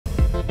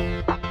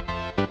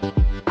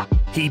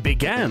He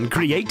began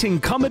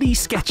creating comedy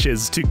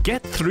sketches to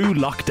get through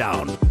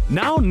lockdown.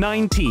 Now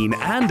 19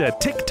 and a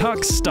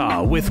TikTok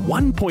star with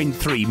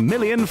 1.3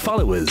 million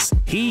followers,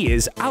 he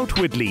is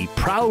outwardly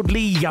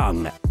proudly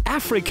young,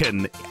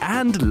 African,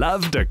 and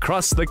loved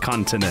across the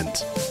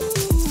continent.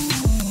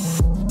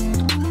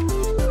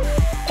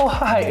 Oh,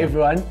 hi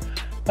everyone.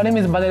 My name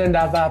is Banele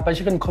Ndaba, but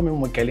you can call me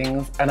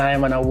Moghelingz, and I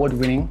am an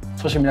award-winning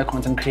social media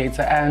content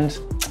creator, and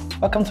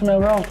welcome to my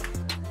world.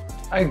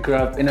 I grew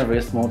up in a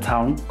very small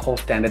town called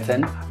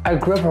Standerton. I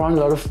grew up around a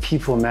lot of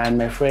people, man,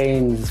 my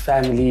friends,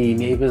 family,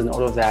 neighbors, and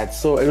all of that.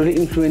 So it really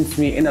influenced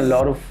me in a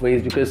lot of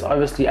ways because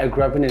obviously I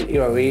grew up in an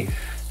era where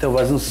there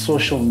wasn't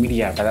social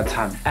media by that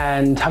time.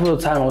 And half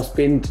of the time I would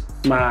spend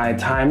my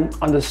time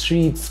on the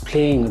streets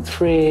playing with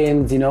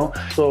friends, you know.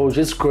 So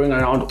just growing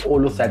around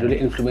all of that really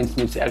influenced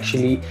me to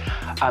actually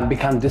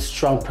become this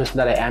strong person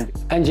that I am.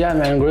 And yeah,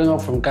 man, growing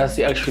up from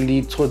Kasi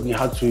actually taught me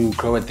how to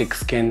grow a thick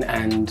skin,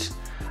 and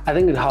I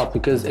think it helped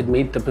because it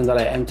made the person that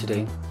I am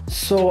today.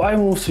 So I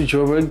moved to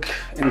Joburg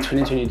in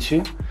 2022,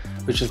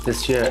 which is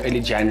this year,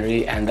 early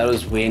January, and that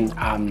was when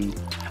I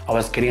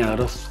was getting a lot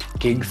of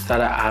gigs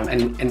that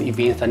and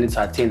events I need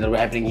to attend that were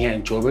happening here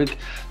in Joburg.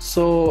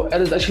 So it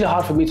was actually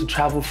hard for me to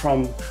travel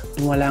from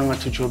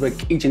Mpumalanga to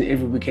Joburg each and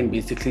every weekend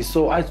basically.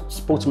 So I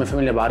spoke to my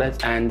family about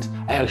it, and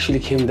I actually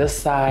came this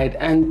side,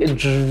 and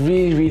it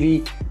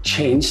really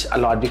changed a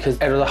lot because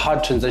it was a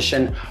hard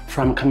transition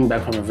from coming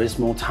back from a very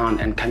small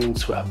town and coming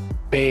to a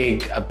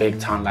big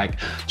town like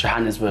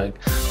Johannesburg.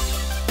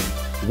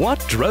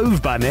 What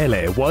drove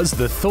Banele was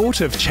the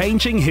thought of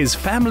changing his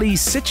family's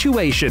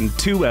situation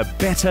to a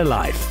better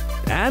life.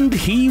 And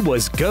he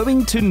was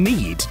going to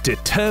need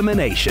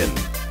determination.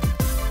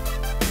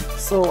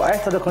 So I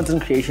started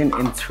content creation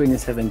in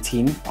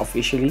 2017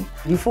 officially.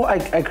 Before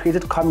I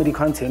created comedy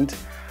content,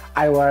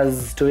 I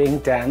was doing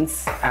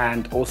dance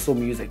and also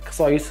music.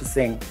 So I used to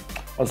sing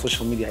on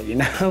social media, you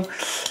know,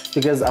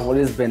 because I've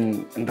always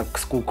been in the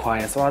school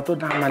choir. So I thought,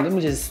 nah, man, let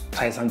me just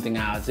try something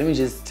out. Let me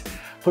just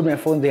put my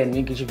phone there and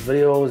make YouTube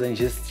videos and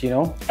just, you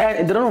know. And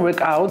it didn't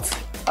work out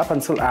up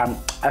until I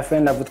fell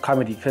in love with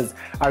comedy because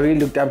I really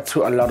looked up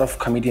to a lot of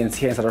comedians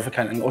here in South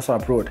Africa and also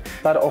abroad.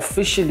 But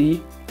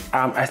officially,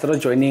 I started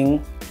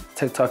joining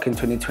TikTok in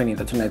 2020.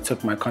 That's when I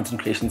took my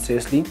content creation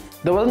seriously.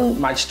 There wasn't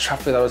much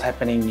traffic that was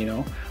happening, you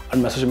know,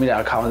 on my social media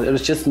account. It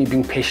was just me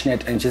being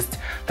passionate and just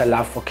the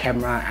love for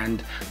camera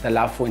and the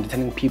love for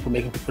entertaining people,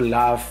 making people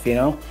laugh, you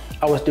know.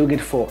 I was doing it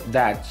for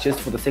that, just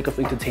for the sake of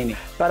entertaining.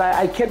 But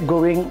I kept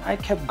going,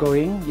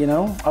 you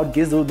know. I would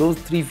get those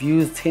 3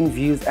 views, 10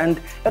 views,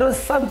 and it was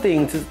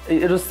something at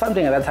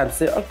that time to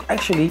say, oh,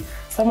 actually,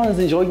 someone is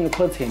enjoying your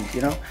content,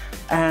 you know.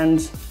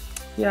 And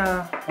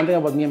yeah, one thing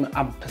about me,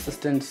 I'm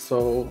persistent,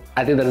 so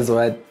I think that is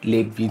what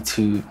led me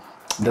to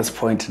this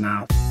point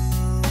now.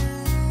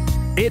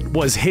 It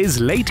was his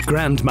late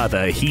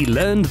grandmother he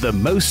learned the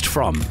most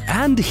from,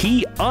 and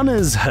he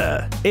honors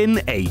her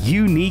in a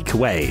unique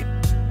way.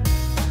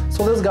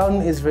 So this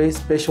gown is very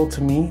special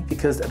to me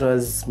because it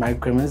was my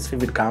grandma's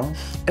favorite gown.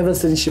 Ever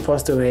since she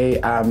passed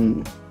away,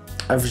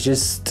 I've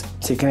just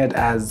taken it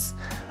as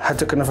her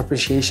token of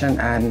appreciation,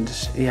 and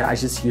yeah, I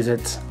just use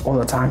it all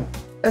the time.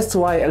 As to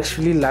why I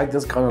actually like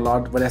this gown a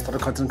lot when I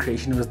started content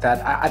creation was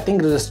that I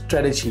think it was a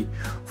strategy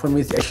for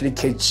me to actually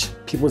catch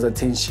people's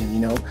attention, you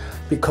know,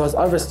 because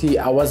obviously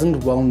I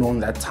wasn't well known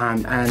that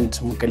time, and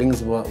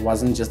Moghelingz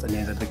wasn't just a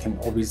name that they can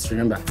always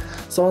remember.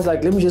 So I was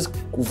like, let me just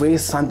wear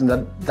something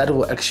that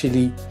will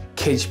actually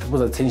catch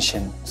people's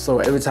attention. So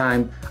every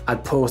time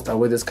I'd post, I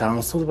wear this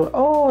gown, so people,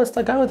 oh, it's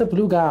the guy with the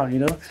blue gown, you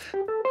know.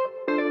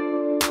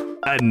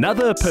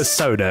 Another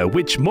persona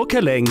which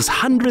Moghelingz's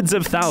hundreds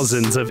of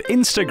thousands of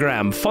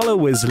Instagram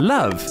followers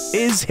love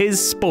is his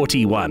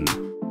sporty one.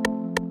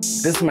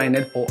 This is my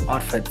netball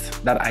outfit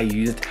that I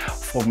used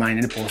for my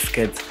netball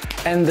skit.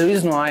 And the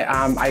reason why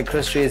I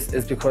cross-dress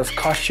is because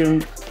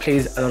costume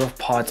plays a lot of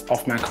parts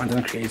of my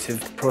content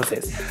creative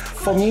process.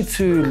 For me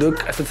to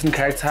look a certain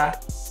character,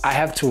 I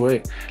have to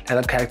wear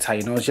that character,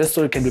 you know, just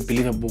so it can be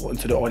believable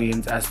to the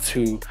audience as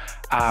to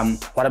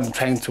what I'm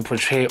trying to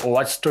portray or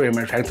what story am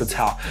I trying to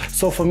tell.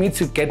 So for me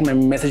to get my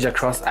message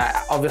across,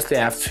 obviously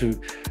I have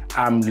to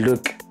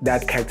look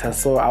that character.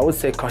 So I would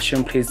say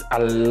costume plays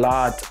a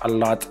lot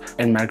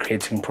in my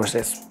creating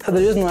process. So the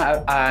reason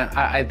why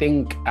I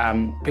think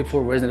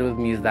people resonate with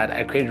me is that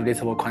I create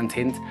relatable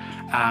content.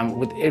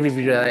 With every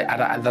video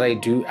that I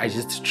do, I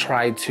just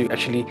try to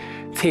actually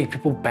take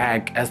people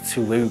back as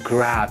to where we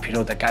grew up, you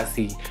know, the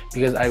Kasi,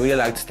 because I really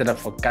like to stand up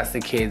for Kasi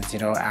kids, you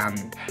know,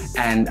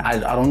 and I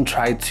don't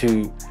try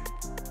to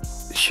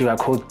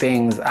sugarcoat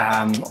things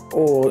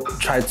or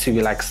try to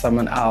be like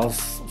someone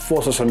else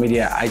for social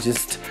media. I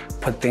just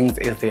put things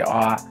as they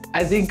are.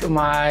 I think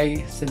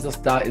my sense of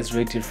style is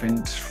very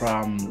different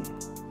from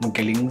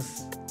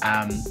Moghelingz.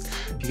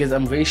 Because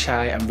I'm very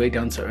shy, I'm very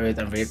down to earth,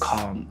 I'm very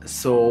calm.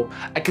 So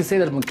I can say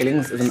that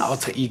Moghelingz is an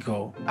alter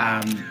ego,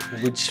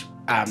 which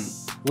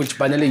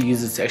Banele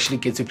uses to actually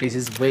get to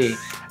places where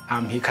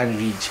he can't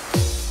reach.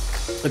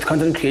 with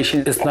content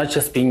creation, it's not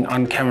just being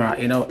on camera,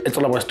 you know, it's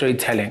all about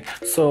storytelling.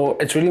 So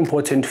it's really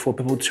important for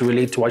people to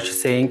relate to what you're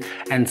saying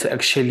and to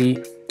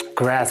actually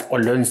grasp or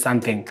learn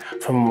something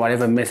from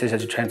whatever message that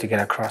you're trying to get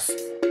across.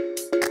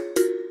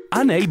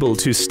 Unable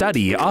to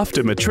study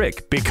after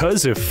matric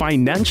because of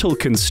financial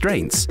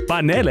constraints,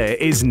 Banele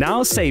is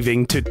now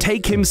saving to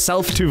take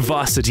himself to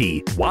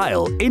varsity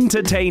while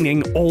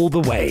entertaining all the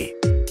way.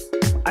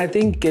 I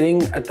think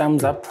getting a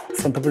thumbs up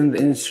from people in the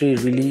industry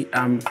really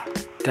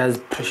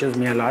pushes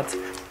me a lot.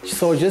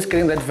 So just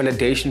getting that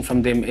validation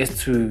from them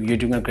is you're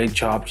doing a great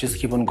job, just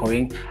keep on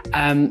going.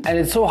 And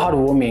it's so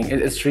heartwarming.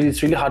 It's really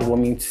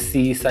heartwarming to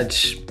see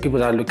such people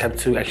that I look up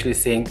to actually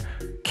saying,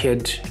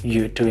 kid,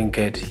 you're doing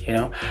good, you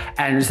know?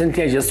 And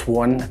recently I just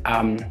won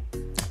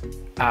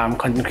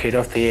Content Creator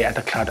of the Year at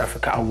the Cloud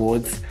Africa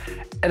Awards.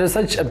 It was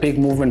such a big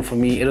movement for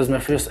me. It was my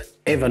first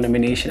ever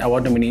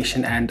award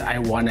nomination, and I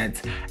won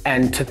it.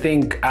 And to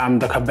think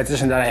the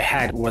competition that I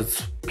had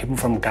was people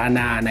from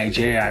Ghana,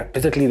 Nigeria,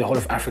 basically the whole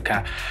of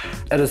Africa.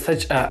 It was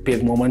such a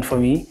big moment for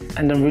me,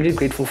 and I'm really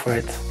grateful for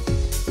it.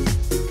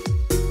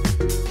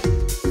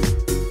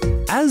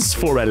 As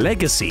for a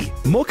legacy,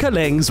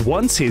 Moghelingz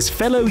wants his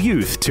fellow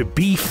youth to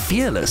be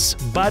fearless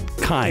but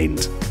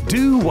kind.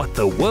 Do what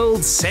the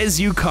world says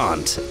you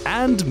can't,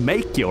 and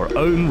make your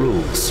own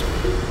rules.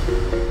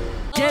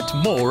 Get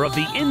more of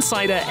the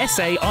Insider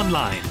Essay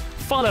online.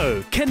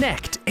 Follow,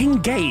 connect,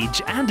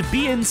 engage, and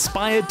be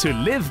inspired to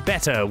live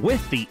better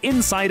with the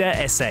Insider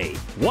Essay.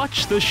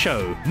 Watch the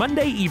show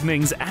Monday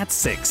evenings at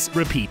 6.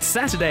 Repeat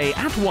Saturday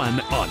at 1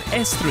 on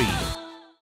S3.